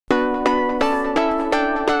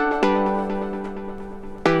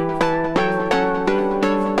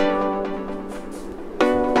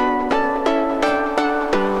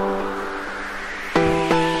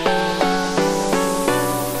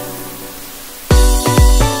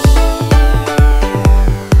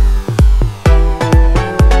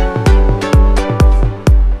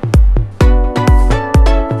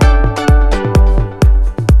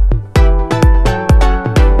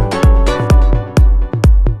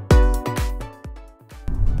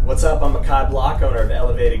What's up? I'm Makai Block, owner of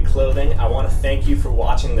Elevated Clothing. I want to thank you for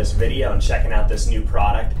watching this video and checking out this new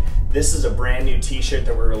product. This is a brand new t-shirt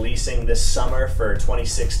that we're releasing this summer for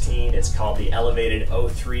 2016. It's called the Elevated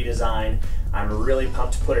 03 design. I'm really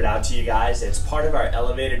pumped to put it out to you guys. It's part of our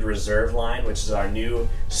Elevated Reserve line, which is our new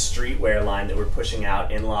streetwear line that we're pushing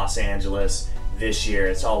out in Los Angeles this year.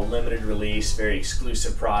 It's all limited release, very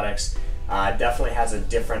exclusive products. Definitely has a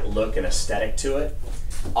different look and aesthetic to it.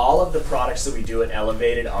 All of the products that we do at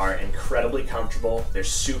Elevated are incredibly comfortable. They're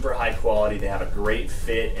super high quality. They have a great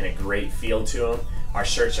fit and a great feel to them. Our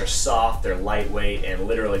shirts are soft, they're lightweight, and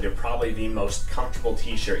literally they're probably the most comfortable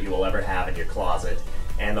t-shirt you will ever have in your closet.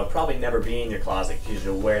 And they'll probably never be in your closet because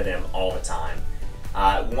you'll wear them all the time.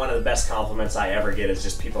 One of the best compliments I ever get is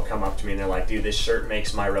just people come up to me and they're like, dude, this shirt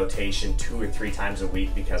makes my rotation 2 or 3 times a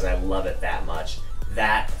week because I love it that much.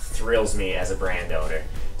 That thrills me as a brand owner.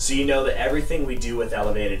 So you know that everything we do with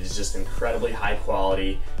Elevated is just incredibly high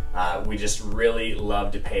quality. We just really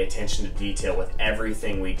love to pay attention to detail with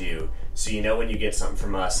everything we do. So you know when you get something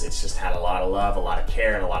from us, it's just had a lot of love, a lot of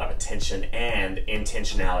care, and a lot of attention and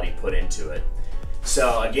intentionality put into it.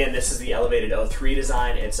 So again, this is the Elevated 03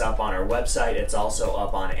 design. It's up on our website. It's also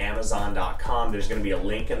up on Amazon.com. There's going to be a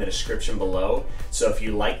link in the description below. So if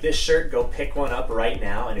you like this shirt, go pick one up right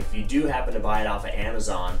now. And if you do happen to buy it off of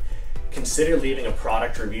Amazon, consider leaving a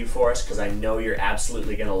product review for us because I know you're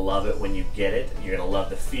absolutely going to love it when you get it. You're going to love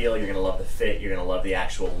the feel, you're going to love the fit, you're going to love the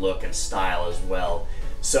actual look and style as well.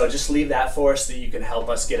 So just leave that for us so that you can help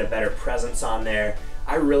us get a better presence on there.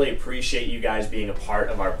 I really appreciate you guys being a part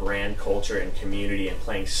of our brand culture and community and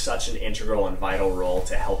playing such an integral and vital role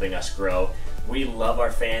to helping us grow. We love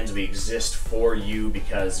our fans. We exist for you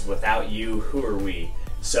because without you, who are we?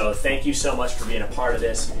 So thank you so much for being a part of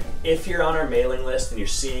this. If you're on our mailing list and you're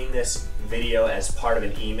seeing this video as part of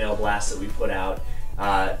an email blast that we put out,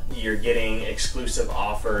 you're getting exclusive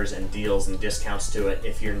offers and deals and discounts to it.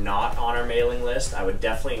 If you're not on our mailing list, I would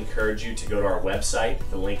definitely encourage you to go to our website,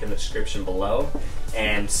 the link in the description below,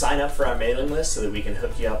 and sign up for our mailing list so that we can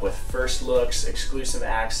hook you up with first looks, exclusive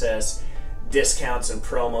access, discounts and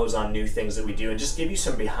promos on new things that we do, and just give you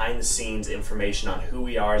some behind the scenes information on who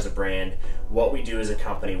we are as a brand, what we do as a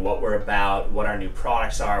company, what we're about, what our new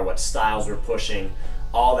products are, what styles we're pushing,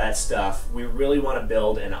 all that stuff. We really want to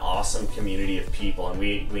build an awesome community of people, and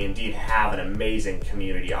we indeed have an amazing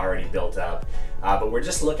community already built up. But we're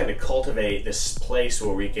just looking to cultivate this place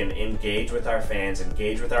where we can engage with our fans,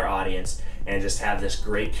 engage with our audience, and just have this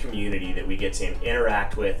great community that we get to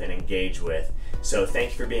interact with and engage with. So thank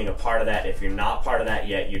you for being a part of that. If you're not part of that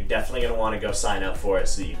yet, you're definitely going to want to go sign up for it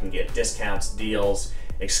so that you can get discounts, deals,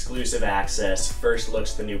 exclusive access, first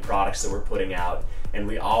looks at the new products that we're putting out. And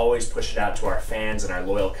we always push it out to our fans and our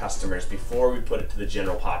loyal customers before we put it to the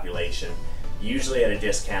general population, usually at a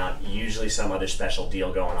discount, usually some other special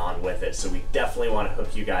deal going on with it. So we definitely want to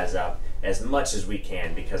hook you guys up as much as we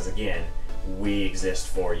can because, again, we exist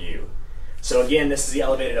for you. So again, this is the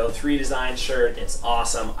Elevated 03 design shirt. It's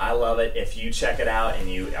awesome. I love it. If you check it out and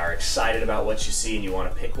you are excited about what you see and you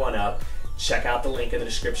want to pick one up, check out the link in the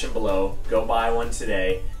description below. Go buy one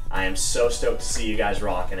today. I am so stoked to see you guys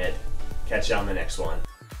rocking it. Catch you on the next one.